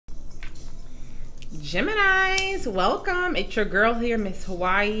Geminis, welcome. It's your girl here, Miss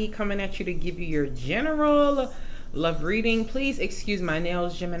Hawaii, coming at you to give you your general love reading. Please excuse my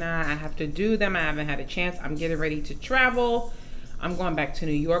nails, Gemini. I have to do them. I haven't had a chance. I'm getting ready to travel. I'm going back to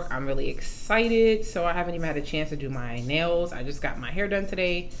New York. I'm really excited. So I haven't even had a chance to do my nails. I just got my hair done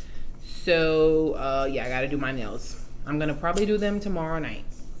today. So yeah, I got to do my nails. I'm going to probably do them tomorrow night.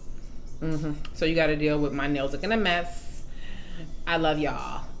 So you got to deal with my nails looking a mess. I love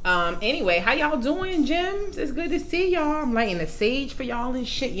y'all. Anyway, how y'all doing, gems? It's good to see y'all. I'm lighting a sage for y'all and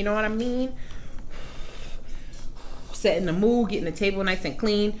shit, you know what I mean? Setting the mood, getting the table nice and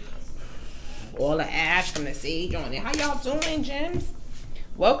clean. All the ash from the sage on it. How y'all doing, gems?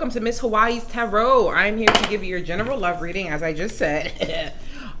 Welcome to Miss Hawaii's Tarot. I'm here to give you your general love reading, as I just said.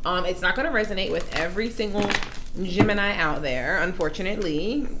 It's not going to resonate with every single Gemini out there,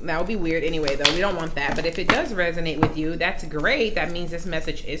 unfortunately. That would be weird anyway, though. We don't want that. But if it does resonate with you, that's great. That means this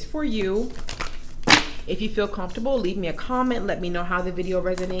message is for you. If you feel comfortable, leave me a comment. Let me know how the video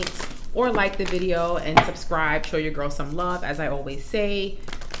resonates. Or like the video and subscribe. Show your girl some love, as I always say.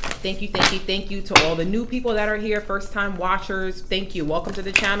 Thank you, thank you, thank you to all the new people that are here, first time watchers. Thank you. Welcome to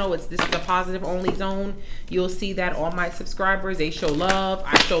the channel. This is a positive only zone. You'll see that all my subscribers, they show love.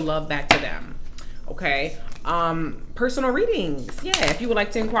 I show love back to them. Okay. Personal readings. Yeah, if you would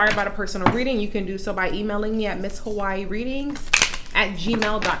like to inquire about a personal reading, you can do so by emailing me at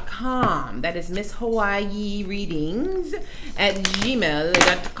MissHawaiiReadings@gmail.com. That is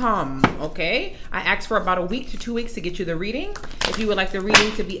MissHawaiiReadings@gmail.com. Okay, I asked for about a week to 2 weeks to get you the reading. If you would like the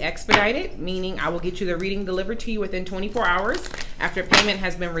reading to be expedited, meaning I will get you the reading delivered to you within 24 hours after payment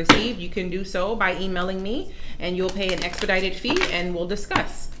has been received, you can do so by emailing me and you'll pay an expedited fee and we'll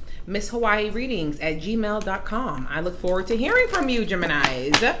discuss. MissHawaiiReadings@gmail.com. I look forward to hearing from you,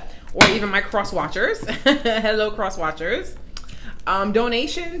 Geminis, or even my cross watchers. Hello, cross watchers.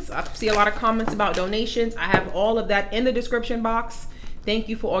 Donations. I see a lot of comments about donations. I have all of that in the description box. Thank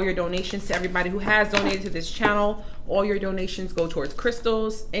you for all your donations to everybody who has donated to this channel. All your donations go towards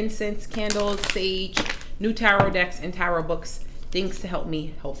crystals, incense, candles, sage, new tarot decks, and tarot books. Things to help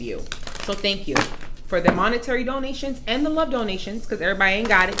me help you. So thank you for the monetary donations and the love donations, because everybody ain't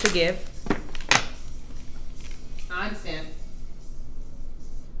got it to give. I understand.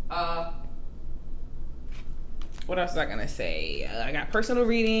 What else was I gonna say? I got personal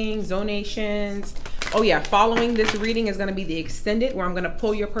readings, donations. Oh yeah, following this reading is gonna be the extended, where I'm gonna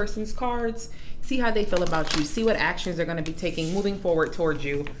pull your person's cards, see how they feel about you, see what actions they're gonna be taking moving forward towards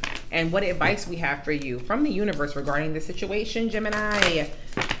you, and what advice we have for you from the universe regarding the situation, Gemini.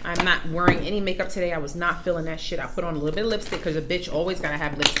 I'm not wearing any makeup today. I was not feeling that shit. I put on a little bit of lipstick because a bitch always gotta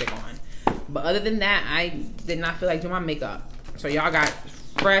have lipstick on. But other than that, I did not feel like doing my makeup. So y'all got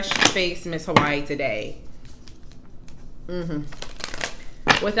fresh face Miss Hawaii today.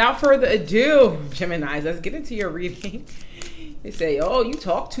 Without further ado, Geminis, let's get into your reading. They say, oh, you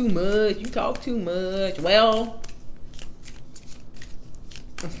talk too much. You talk too much. Well,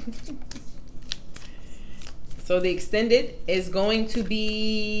 so the extended is going to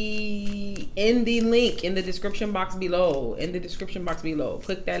be in the link in the description box below. In the description box below.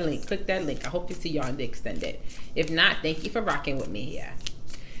 Click that link. Click that link. I hope to see y'all in the extended. If not, thank you for rocking with me here.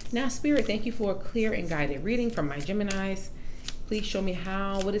 Now, Spirit, thank you for a clear and guided reading from my Geminis. Please show me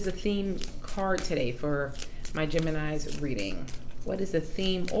what is the theme card today for my Geminis reading? What is the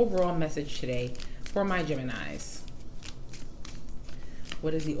theme overall message today for my Geminis?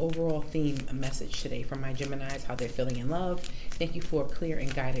 What is the overall theme message today for my Geminis? How they're feeling in love? Thank you for a clear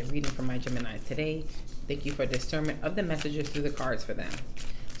and guided reading from my Geminis today. Thank you for discernment of the messages through the cards for them,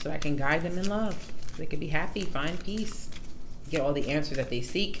 so I can guide them in love. So they can be happy, find peace, get all the answers that they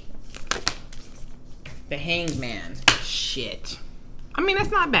seek. The Hanged Man. Shit. I mean,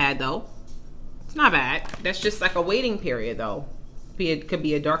 that's not bad, though. It's not bad. That's just like a waiting period, though. It could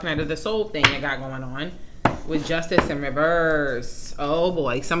be a dark night of the soul thing I got going on with Justice in reverse. Oh,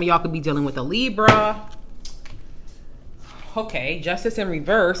 boy. Some of y'all could be dealing with a Libra. Okay, Justice in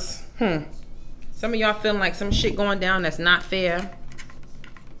reverse. Some of y'all feeling like some shit going down that's not fair.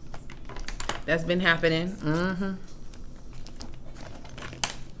 That's been happening.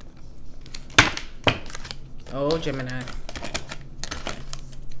 Oh, Gemini.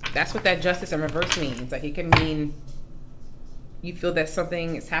 That's what that Justice in reverse means. Like, it can mean you feel that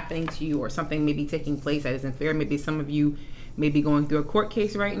something is happening to you, or something may be taking place that isn't fair. Maybe some of you may be going through a court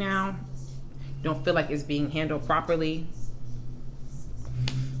case right now. You don't feel like it's being handled properly.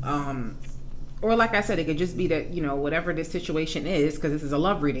 Or like I said, it could just be that, you know, whatever this situation is, because this is a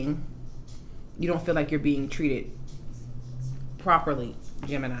love reading, you don't feel like you're being treated properly,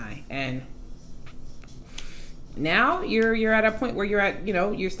 Gemini. And now you're at a point where you're at, you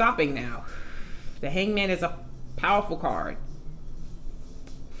know, you're stopping now. The Hangman is a powerful card.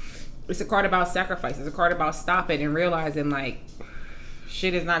 It's a card about sacrifice. It's a card about stopping and realizing, like,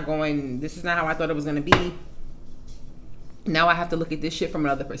 shit is not going, this is not how I thought it was going to be. Now I have to look at this shit from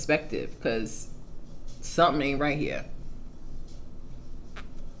another perspective because something ain't right here.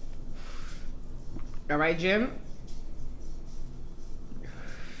 All right, Jim.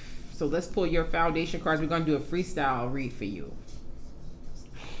 So let's pull your foundation cards. We're going to do a freestyle read for you.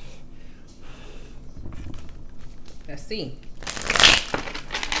 Let's see.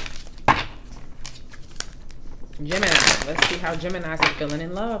 Gemini. Let's see how Geminis are feeling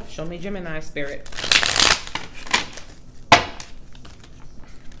in love. Show me Gemini spirit.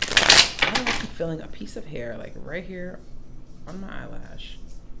 I don't keep feeling a piece of hair like right here on my eyelash.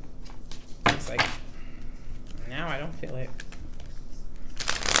 It's like, now I don't feel it.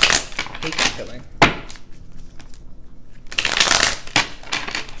 I hate that feeling.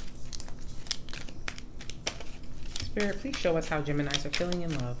 Spirit, please show us how Geminis are feeling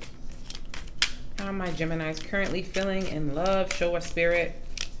in love. How are my Geminis currently feeling in love? Show us, Spirit.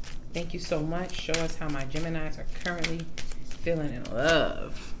 Thank you so much. Show us how my Geminis are currently feeling in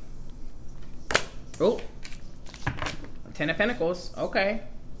love. Oh, 10 of Pentacles. Okay.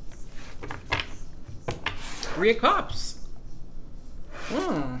 3 of Cups.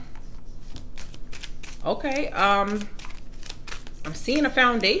 Okay. I'm seeing a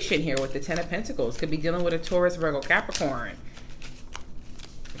foundation here with the 10 of Pentacles. Could be dealing with a Taurus, Virgo, Capricorn.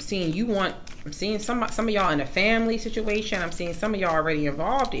 I'm seeing you want. I'm seeing some of y'all in a family situation. I'm seeing some of y'all already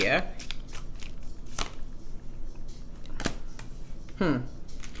involved here.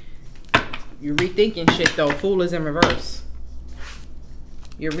 You're rethinking shit though. Fool is in reverse.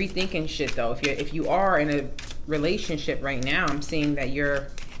 You're rethinking shit though. If you are in a relationship right now, I'm seeing that you're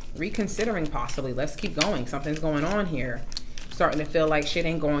reconsidering possibly. Let's keep going. Something's going on here. Starting to feel like shit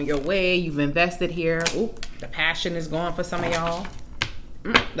ain't going your way. You've invested here. Ooh, the passion is gone for some of y'all.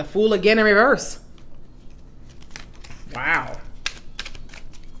 The Fool again in reverse. Wow.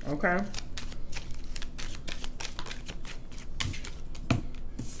 Okay.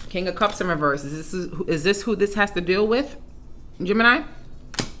 King of Cups in reverse. Is this who this has to deal with? Gemini?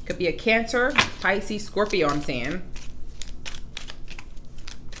 Could be a Cancer, Pisces, Scorpio, I'm saying.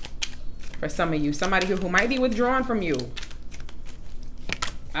 For some of you. Somebody who might be withdrawn from you.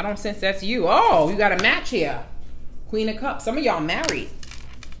 I don't sense that's you. Oh, you got a match here. Queen of Cups. Some of y'all married.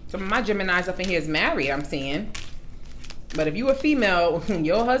 Some of my Geminis up in here is married, I'm seeing. But if you a female,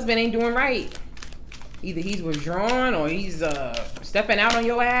 your husband ain't doing right. Either he's withdrawn or he's stepping out on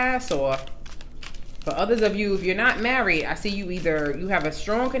your ass. Or for others of you, if you're not married, I see you either you have a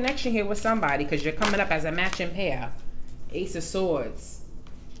strong connection here with somebody because you're coming up as a matching pair. Ace of Swords.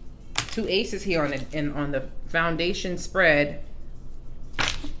 2 aces here on the foundation spread.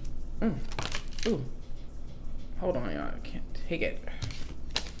 Ooh. Hold on, y'all. I can't take it.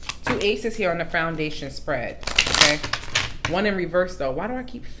 2 aces here on the foundation spread. Okay. 1 in reverse though. Why do I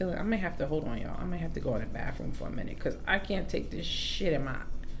keep feeling? I may have to hold on, y'all. I may have to go in the bathroom for a minute because I can't take this shit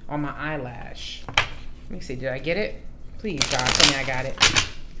on my eyelash. Let me see. Did I get it? Please, God, tell me I got it.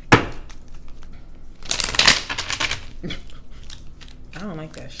 I don't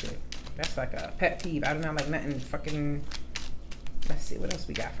like that shit. That's like a pet peeve. I do not like nothing fucking. Let's see what else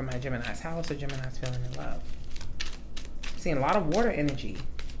we got for my Geminis. How else are Geminis feeling in love? I'm seeing a lot of water energy.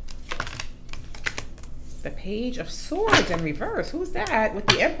 The Page of Swords in reverse. Who's that? With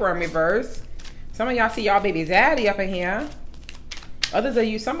the Emperor in reverse. Some of y'all see y'all baby daddy up in here. Others of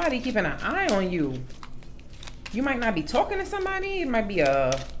you, somebody keeping an eye on you. You might not be talking to somebody. It might be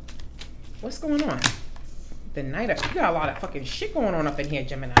a... What's going on? The Knight of... You got a lot of fucking shit going on up in here,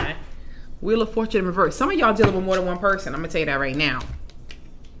 Gemini. Wheel of Fortune in reverse. Some of y'all dealing with more than one person. I'm going to tell you that right now.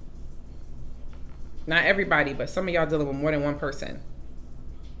 Not everybody, but some of y'all dealing with more than one person.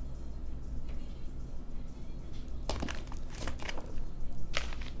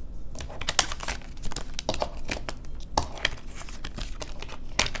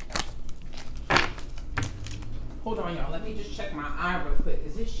 Hold on, y'all. Let me just check my eye real quick,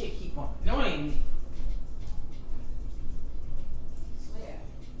 because this shit keep on annoying me.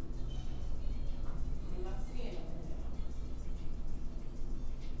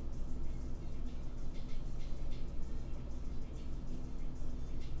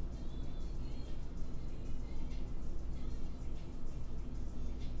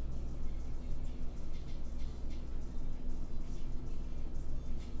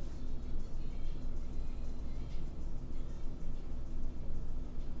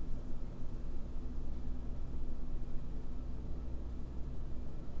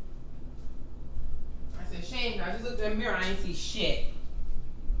 I just looked in the mirror and I didn't see shit.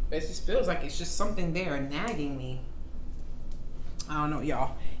 It just feels like it's just something there nagging me. I don't know,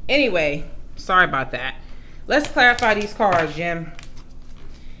 y'all. Anyway, sorry about that. Let's clarify these cards, Jim.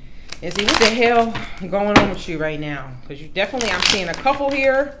 And see what the hell going on with you right now. Because you definitely, I'm seeing a couple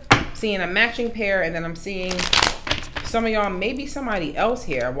here. Seeing a matching pair. And then I'm seeing some of y'all, maybe somebody else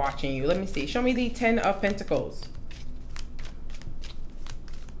here watching you. Let me see. Show me the 10 of Pentacles.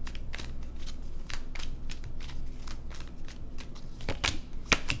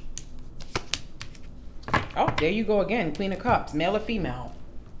 Oh, there you go again. Queen of Cups. Male or female.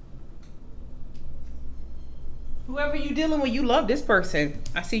 Whoever you dealing with, you love this person.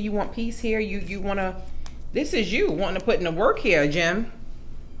 I see you want peace here. You want to, this is you wanting to put in the work here, Jim.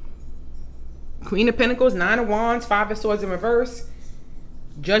 Queen of Pentacles, 9 of Wands, 5 of Swords in reverse.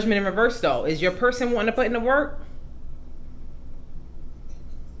 Judgment in reverse, though. Is your person wanting to put in the work?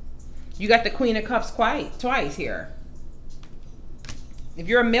 You got the Queen of Cups twice here. If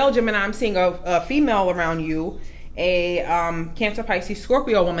you're a male Gemini, I'm seeing a female around you. A Cancer, Pisces,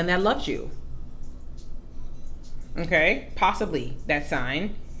 Scorpio woman that loves you. Okay, possibly that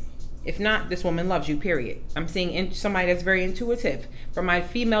sign. If not, this woman loves you, period. I'm seeing somebody that's very intuitive. For my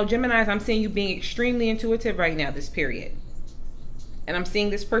female Geminis, I'm seeing you being extremely intuitive right now, this period. And I'm seeing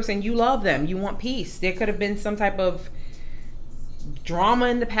this person, you love them. You want peace. There could have been some type of drama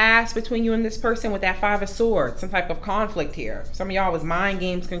in the past between you and this person with that 5 of Swords. Some type of conflict here. Some of y'all was mind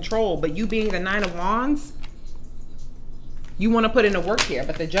games, control. But you being the 9 of Wands, you want to put in the work here.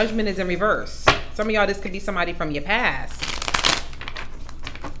 But the Judgment is in reverse. Some of y'all, this could be somebody from your past.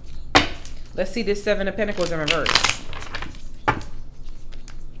 Let's see this 7 of Pentacles in reverse.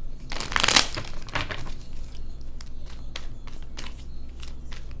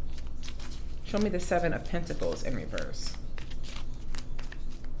 Show me the 7 of Pentacles in reverse.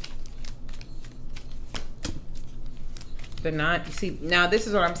 The 9, you see, now this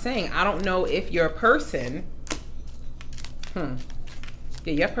is what I'm saying. I don't know if your person, yeah,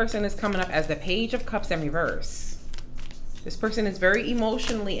 your person is coming up as the Page of Cups in reverse. This person is very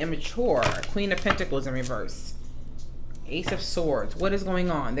emotionally immature. Queen of Pentacles in reverse. Ace of Swords. What is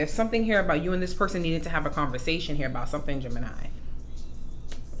going on? There's something here about you and this person needing to have a conversation here about something, Gemini.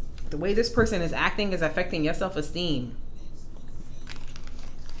 The way this person is acting is affecting your self-esteem.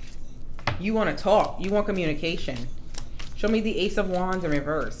 You want to talk. You want communication. Show me the Ace of Wands in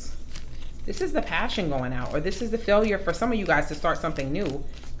reverse. This is the passion going out, or this is the failure for some of you guys to start something new,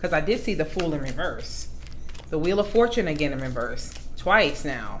 because I did see the Fool in reverse. The Wheel of Fortune again in reverse. Twice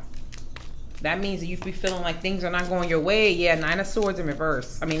now. That means that you be feeling like things are not going your way. Yeah, 9 of Swords in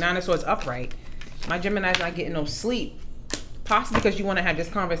reverse. I mean, 9 of Swords upright. My Gemini's not getting no sleep. Possibly because you want to have this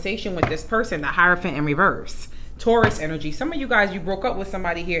conversation with this person, the Hierophant in reverse. Taurus energy. Some of you guys, you broke up with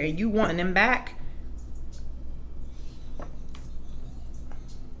somebody here and you wanting them back.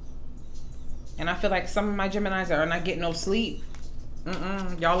 And I feel like some of my Geminis are not getting no sleep.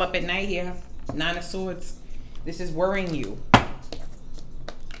 Y'all up at night here. 9 of Swords. This is worrying you.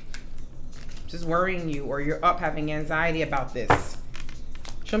 Just worrying you, or you're up having anxiety about this.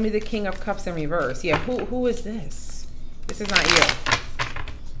 Show me the King of Cups in reverse. Yeah, who is this? This is not you.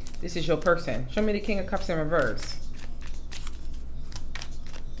 This is your person. Show me the King of Cups in reverse.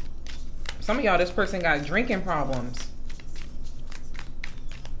 Some of y'all, this person got drinking problems.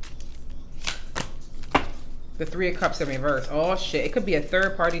 The 3 of Cups in reverse. Oh shit, it could be a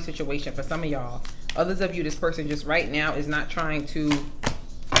third party situation for some of y'all. Others of you, this person just right now is not trying to.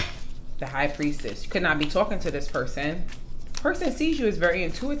 The High Priestess. You could not be talking to this person. Person sees you as very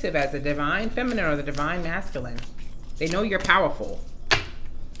intuitive, as the divine feminine or the divine masculine. They know you're powerful.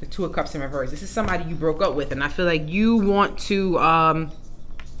 The 2 of Cups in reverse. This is somebody you broke up with, and I feel like you want to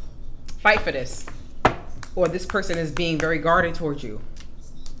fight for this. Or this person is being very guarded towards you.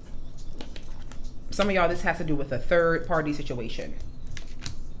 Some of y'all, this has to do with a third party situation.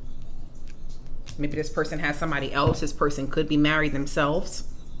 Maybe this person has somebody else. This person could be married themselves.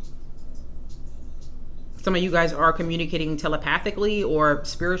 Some of you guys are communicating telepathically or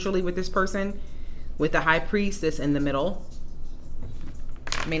spiritually with this person. With the High Priestess in the middle.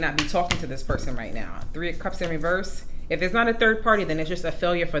 May not be talking to this person right now. 3 of Cups in reverse. If it's not a third party, then it's just a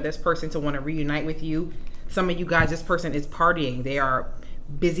failure for this person to want to reunite with you. Some of you guys, this person is partying. They are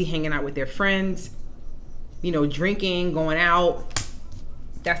busy hanging out with their friends. You know, drinking, going out.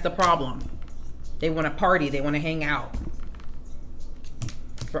 That's the problem. They want to party. They want to hang out.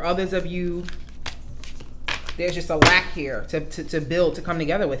 For others of you, there's just a lack here to build, to come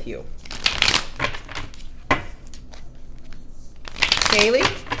together with you. Kaylee,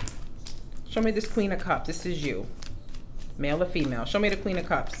 show me this Queen of Cups. This is you. Male or female. Show me the Queen of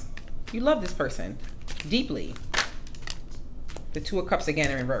Cups. You love this person deeply. The Two of Cups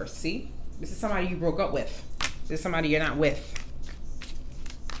again in reverse. See? This is somebody you broke up with. This is somebody you're not with.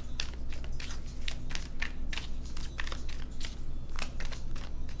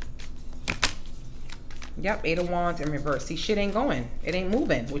 Yep, Eight of Wands in reverse. See, shit ain't going. It ain't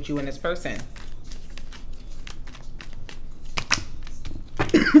moving with you and this person.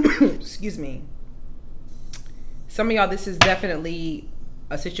 Excuse me. Some of y'all, this is definitely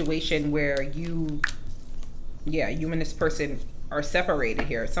a situation where you and this person are separated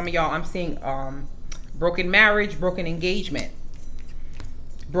here. Some of y'all, I'm seeing broken marriage, broken engagement,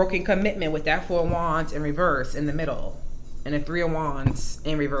 broken commitment with that Four of Wands in reverse in the middle, and the Three of Wands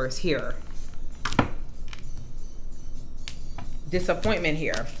in reverse here. Disappointment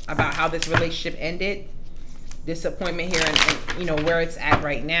here about how this relationship ended. Disappointment here and you know where it's at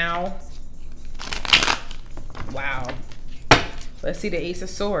right now. Wow. Let's see the Ace of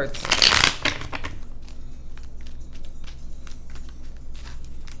Swords.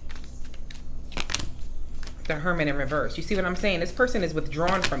 The Hermit in reverse. You see what I'm saying? This person is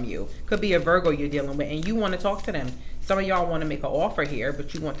withdrawn from you. Could be a Virgo you're dealing with, and you want to talk to them. Some of y'all want to make an offer here,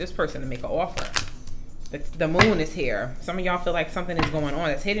 but you want this person to make an offer. The Moon is here. Some of y'all feel like something is going on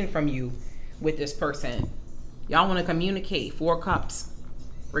that's hidden from you with this person. Y'all want to communicate. Four Cups.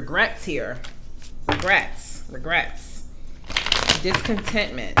 Regrets here. Regrets. Regrets.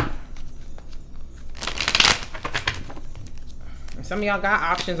 Discontentment. Some of y'all got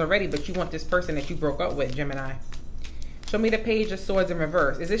options already, but you want this person that you broke up with, Gemini. Show me the Page of Swords in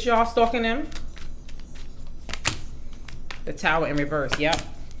reverse. Is this y'all stalking them? The Tower in reverse. Yep.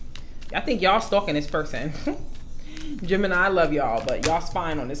 I think y'all stalking this person. Gemini, I love y'all, but y'all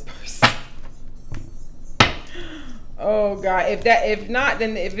spying on this person. Oh God, if not,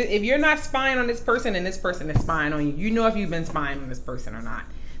 then if you're not spying on this person and this person is spying on you, you know if you've been spying on this person or not.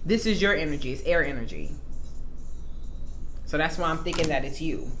 This is your energy. It's air energy. So that's why I'm thinking that it's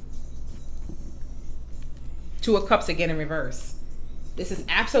you. Two of Cups again in reverse. This is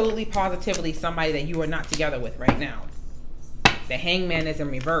absolutely positively somebody that you are not together with right now. The Hangman is in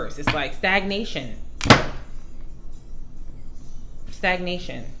reverse. It's like stagnation.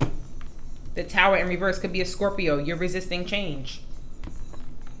 Stagnation. The Tower in reverse could be a Scorpio. You're resisting change.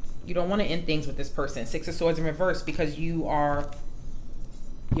 You don't want to end things with this person. Six of Swords in reverse because you want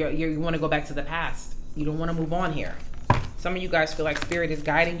to go back to the past. You don't want to move on here. Some of you guys feel like Spirit is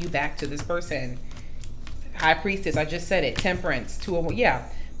guiding you back to this person. High Priestess, I just said it. Temperance, yeah.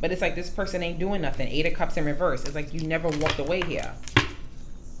 But it's like this person ain't doing nothing. Eight of Cups in reverse. It's like you never walked away here.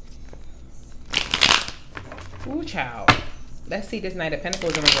 Ooh, child. Let's see this Knight of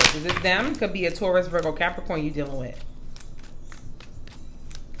Pentacles in reverse. Is this them? Could be a Taurus, Virgo, Capricorn you're dealing with.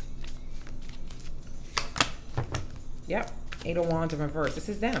 Yep. Eight of Wands in reverse. This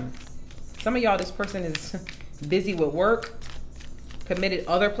is them. Some of y'all, this person is busy with work, committed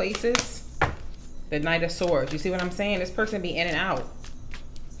other places. The Knight of Swords. You see what I'm saying? This person be in and out.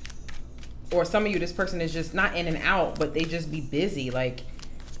 Or some of you, this person is just not in and out, but they just be busy. Like,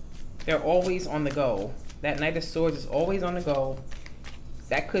 they're always on the go. That Knight of Swords is always on the go.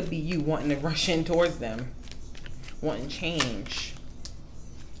 That could be you wanting to rush in towards them. Wanting change.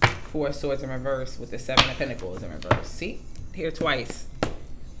 Four of Swords in reverse with the Seven of Pentacles in reverse. See? Here twice.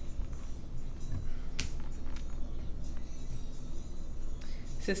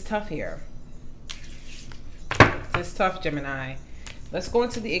 This is tough here. This is tough, Gemini. Let's go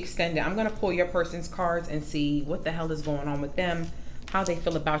into the extended. I'm going to pull your person's cards and see what the hell is going on with them, how they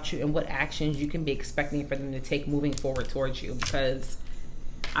feel about you, and what actions you can be expecting for them to take moving forward towards you. Because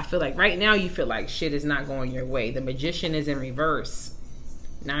I feel like right now you feel like shit is not going your way. The Magician is in reverse.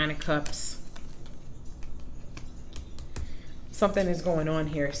 Nine of Cups. Something is going on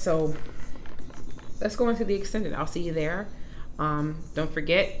here. So let's go into the extended. I'll see you there. Don't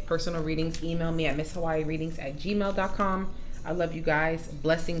forget, personal readings, email me at MissHawaiiReadings@gmail.com. I love you guys.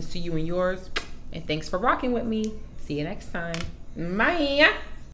 Blessings to you and yours. And thanks for rocking with me. See you next time. Bye.